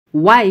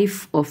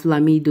Wife of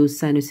Lamido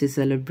Sanusi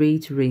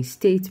celebrates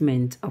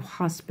reinstatement of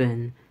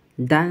husband,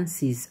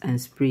 dances and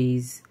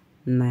sprays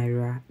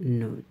Naira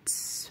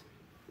notes.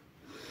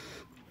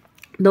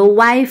 The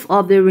wife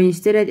of the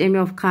reinstated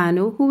Emir of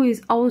Kano, who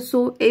is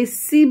also a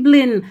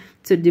sibling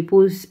to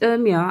deposed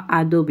Emir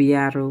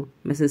Adobiaro,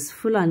 Mrs.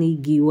 Fulani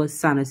Giwa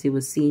Sanusi,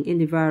 was seen in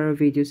the viral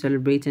video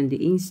celebrating the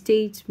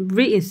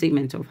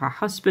reinstatement of her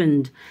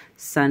husband,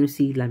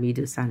 Sanusi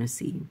Lamido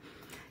Sanusi.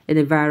 In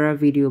the viral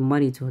video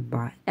monitored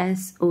by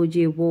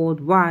SOJ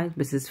Worldwide,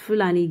 Mrs.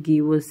 Fulani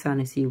Giwa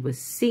Sanusi was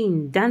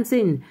seen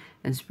dancing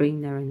and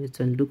spraying Naira notes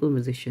on local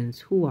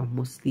musicians who are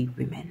mostly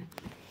women.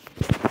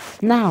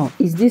 Now,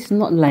 is this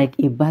not like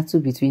a battle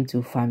between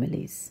two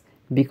families?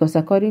 Because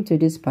according to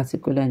this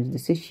particular, they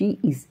say she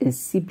is a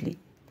sibling.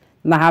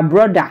 Now her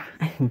brother.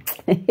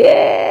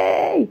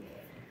 Hey!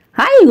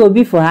 How you gonna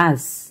be for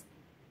us?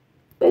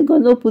 We're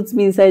gonna put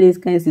me inside this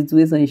kind of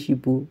situation,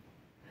 Shipo.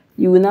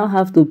 You will now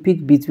have to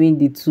pick between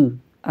the two.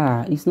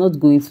 It's not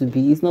going to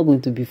be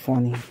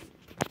funny.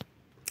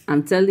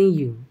 I'm telling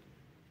you.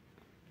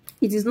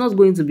 It is not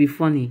going to be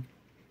funny.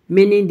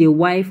 Meaning the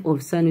wife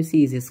of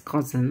Sanusi is his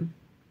cousin.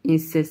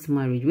 Incest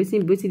marriage.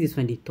 Waiting this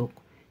when they talk.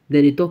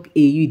 Then they talk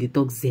AU, they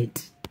talk Z.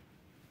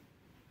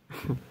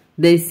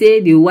 They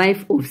say the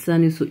wife of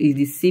Sanusi is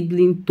the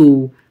sibling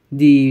to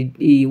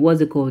the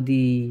what's it called?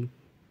 The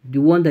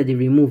one that they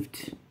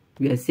removed.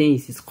 We are saying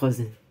is his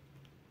cousin.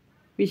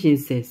 Which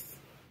incest?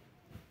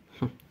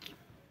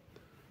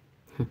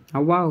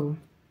 Wow.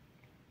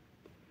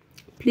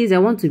 Please, I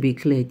want to be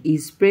clear.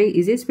 Is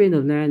it spraying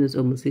of Naira notes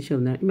or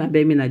musician of Naira? I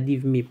bet me not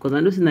give me because I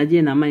know in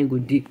Nigeria na mind go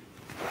deep.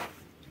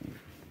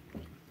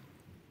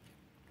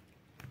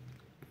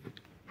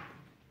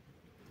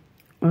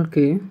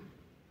 Okay.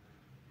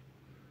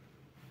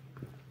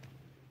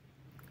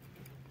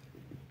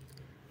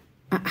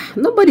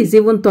 Nobody's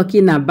even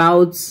talking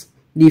about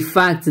the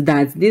fact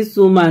that this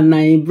woman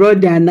and her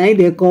brother and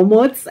they come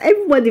out.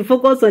 Everybody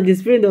focus on the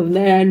spread of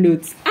Naira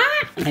notes.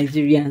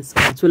 Nigerians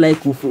to like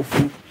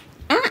ufufu.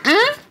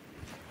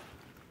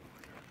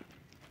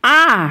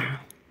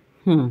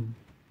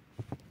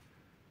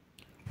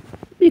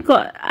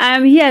 Because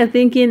I'm here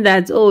thinking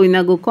that, oh,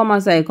 I go come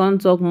outside, I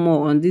can't talk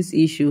more on this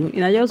issue.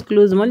 I just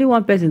close. Only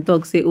one person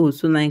talk, say, oh,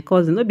 so na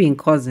cousin, not being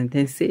cousin.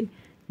 Then say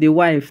the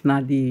wife,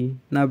 na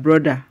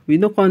brother. We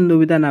don't know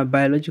whether na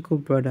biological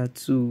brother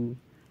to,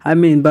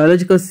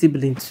 biological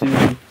sibling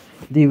to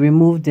they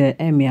remove the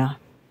Emir.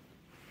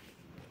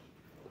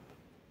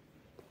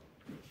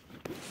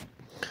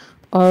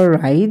 All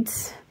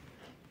right.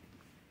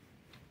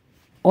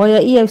 Or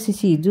your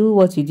EFCC, do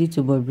what you did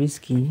to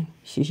Bobrisky.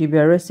 She should be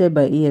arrested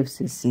by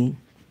EFCC.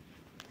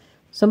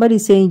 Somebody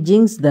saying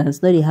Jinx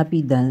dance, not a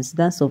happy dance.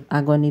 Dance of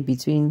agony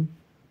between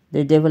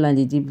the devil and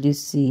the deep blue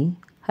sea.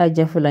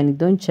 Hajj Fulani,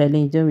 don't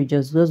challenge, don't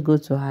rejoice. Just go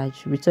to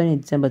Hajj. Return in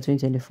December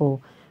 2024.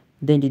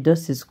 Then the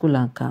dust is cool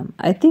and calm.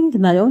 I think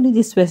not only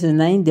this person,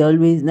 nine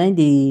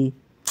they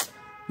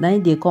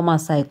come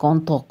outside,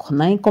 can't talk.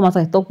 Nine come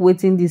outside, talk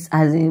waiting this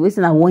as in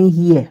waiting at 1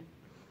 year.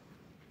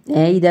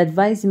 It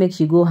advised make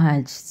she go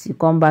Hajj to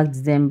come back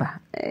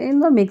December. It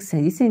not make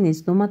sense. He's saying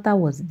it's no matter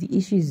what, the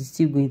issue is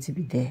still going to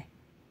be there.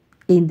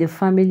 In the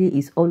family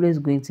is always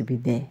going to be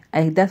there.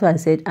 That's why I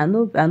said I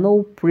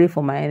know pray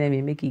for my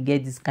enemy, make you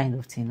get this kind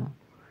of thing.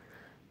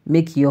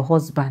 Make your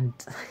husband,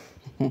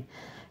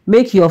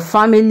 make your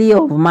family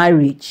of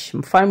marriage,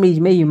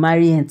 may you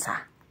marry enter.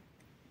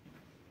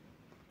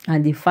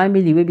 And the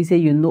family where we say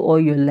you know all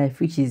your life,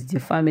 which is the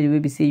family where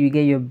we say you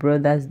get your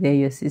brothers there,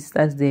 your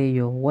sisters there,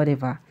 your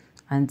whatever.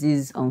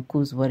 Aunties,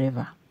 uncles,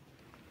 whatever.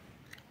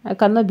 I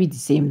cannot be the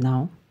same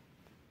now.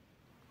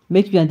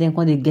 Make you and then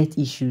when they get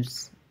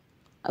issues.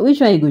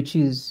 Which one you go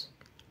choose?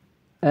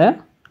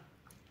 That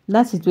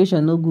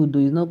situation no good though.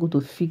 It's not good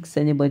to fix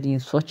anybody in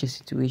such a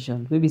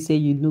situation. Maybe say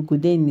you no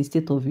good then in the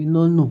state of you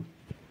no.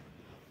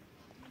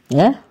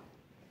 Yeah?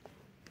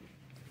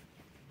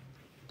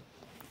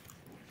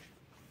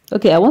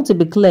 Okay, I want to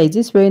be clear. Is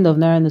this spraying of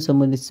Naira notes or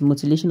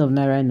mutilation of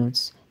Naira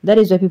notes? That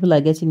is where people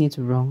are getting it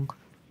wrong.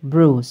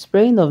 Bro,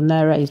 spraying of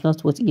Naira is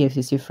not what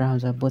EFCC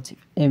frowns at, but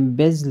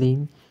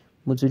embezzling,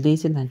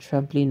 modulating and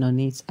trampling on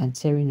it and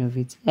tearing of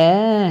it.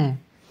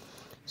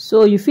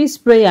 So you feel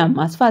spray them.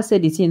 As far as I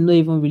said, the thing no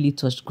even really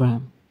touch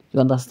ground.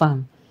 You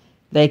understand?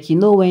 Like,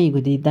 when you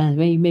go they dance,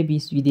 when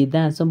you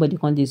dance, somebody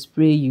can they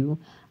spray you.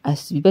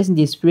 As the person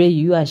they spray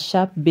you, a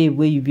sharp babe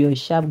where you be, or a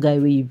sharp guy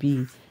where you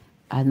be.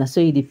 And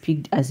so you they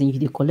pick, as in you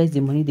they collect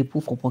the money they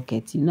put for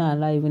pocket. You know,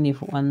 allow even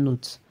if one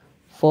note,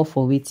 4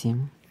 for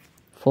waiting,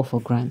 4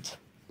 for grant.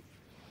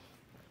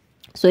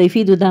 So if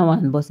you do that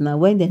one, but now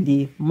when then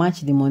they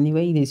match the money,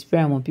 when they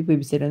spray them on people,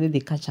 be said, and they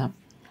catch them,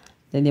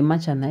 then they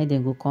match and now they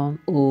go come.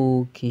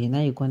 Okay,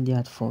 now you can't be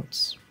at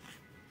fault.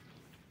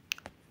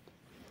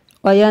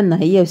 Oh yeah, now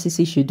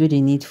EFCC should do the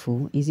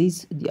needful.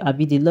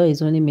 The law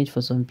is only made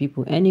for some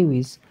people.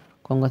 Anyways,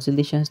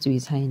 congratulations to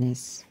His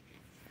Highness.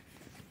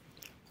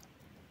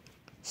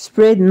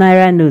 Spread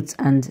Naira notes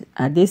and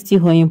are they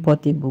still holding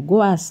portable?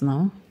 Go ask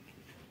now.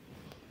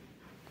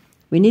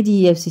 We need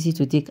the EFCC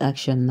to take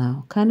action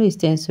now. Kano is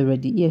tense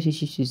already.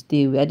 EFCC should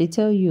stay away. I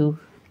tell you,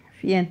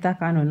 if you enter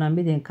Kano now,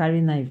 make them carry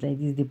knife like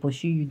this, they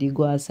pursue you, they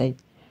go outside.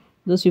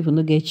 Those people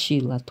don't get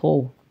chill at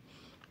all.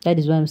 That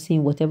is why I'm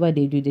saying whatever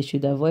they do, they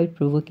should avoid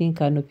provoking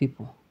Kano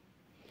people.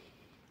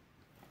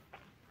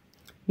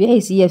 Where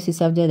is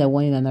EFCC after the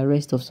warning and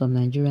arrest of some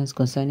Nigerians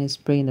concerning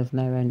spraying of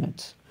Naira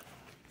notes?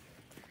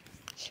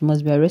 She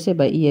must be arrested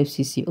by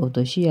EFCC,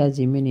 although she has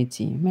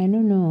immunity. I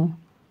don't know.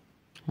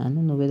 I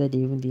don't know whether they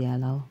even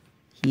allow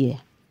here.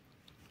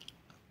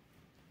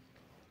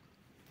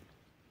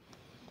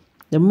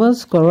 The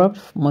most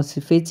corrupt,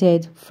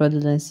 motivated,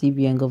 fraudulent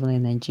CBN governor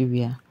in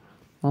Nigeria.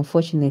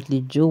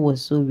 Unfortunately, Joe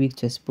was so weak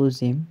to expose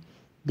him.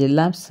 The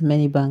lapsed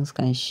many banks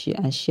can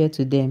share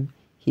to them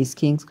his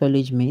King's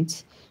College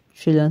mates.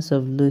 Trillions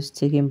of loans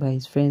taken by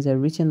his friends are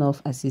written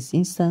off as his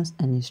instance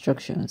and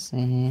instructions.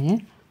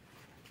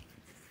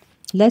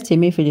 Let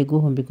Emir go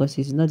home because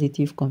he's not a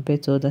thief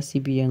compared to other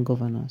CBN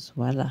governors.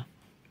 Voila.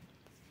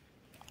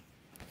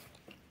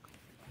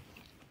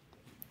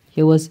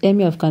 He was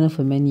Emir of Kano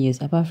for many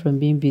years. Apart from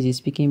being busy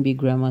speaking big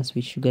grammars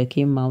with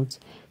sugarcane mouths,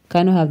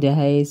 Kano have the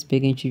highest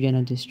begging children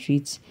on the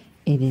streets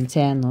in the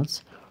entire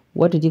north.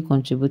 What did he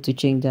contribute to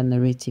change that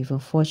narrative?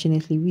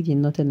 Unfortunately, we the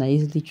northern are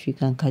easily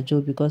tricked and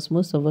cajoled because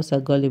most of us are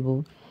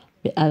gullible.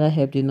 But Allah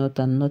help the north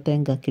and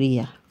northern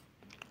gakriya.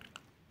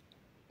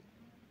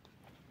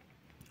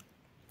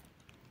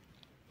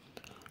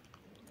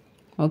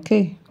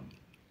 Okay.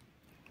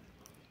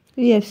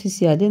 The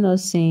EFCC, are they not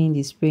saying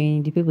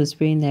the people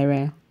spraying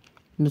Naira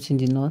not in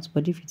the north,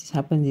 but if it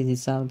happens in the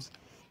south,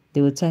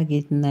 they will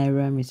target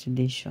Naira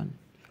mutilation.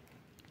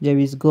 There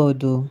is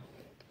God though.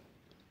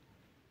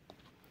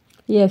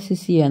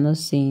 EFCC are not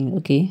saying,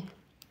 okay,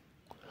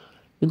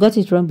 you got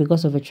it wrong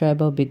because of a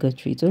tribal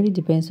bigotry. It only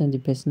depends on the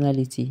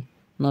personality,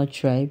 not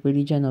tribe,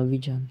 religion, or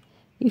region.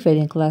 If you're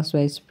in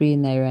class-wise spray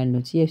Naira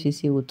notes,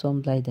 EFCC will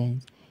turn blind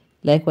eyes.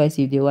 Likewise,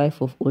 if the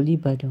wife of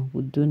Olubadan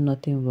would do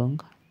nothing wrong,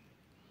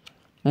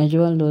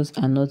 Nigerian laws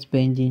are not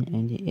bending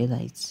on the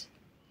elites.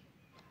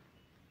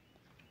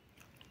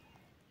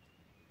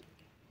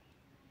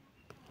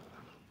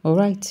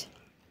 Alright.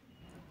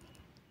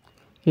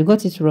 You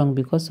got it wrong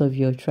because of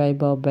your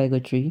tribal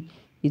bigotry.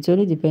 It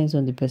only depends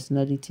on the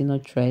personality,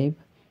 not tribe,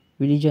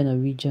 religion, or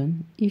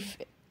region. If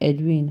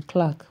Edwin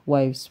Clark,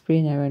 wife,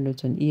 spray Naira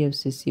notes on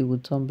EFCC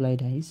would turn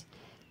blind eyes.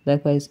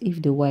 Likewise,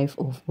 if the wife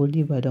of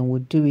Olubadan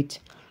would do it,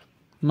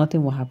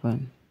 nothing will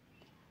happen.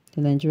 The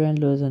Nigerian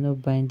laws are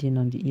not binding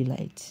on the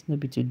elites. Not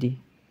be today.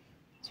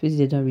 Especially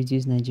they don't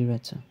reduce Nigeria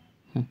too.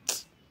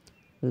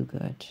 Oh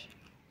God.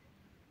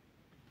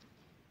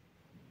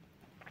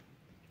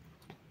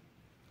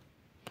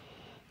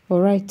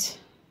 Alright.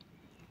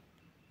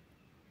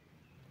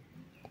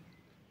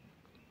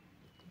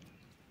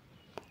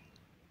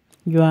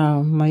 You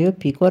are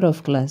myopic. What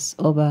of class?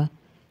 Oba,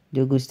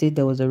 the Ogun State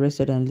that was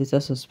arrested and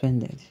later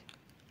suspended.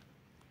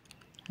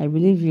 I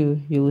believe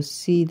you will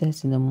see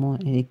that in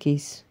the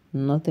case.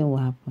 Nothing will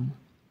happen.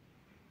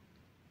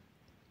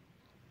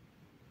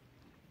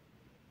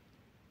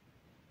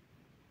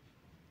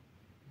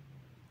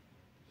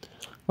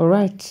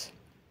 Alright.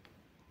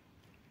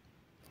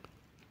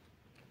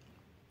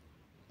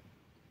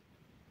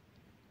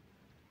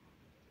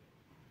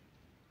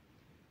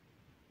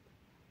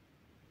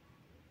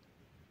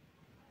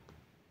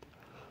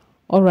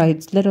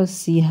 Alright, let us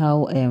see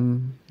how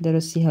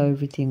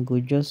everything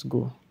goes. Just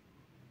go.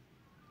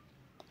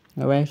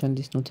 Alright, on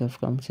this note, I've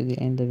come to the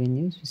end of the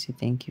news. We say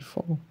thank you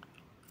for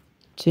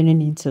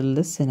tuning in to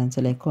listen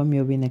until I come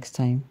your way next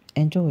time.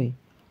 Enjoy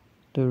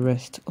the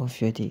rest of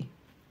your day.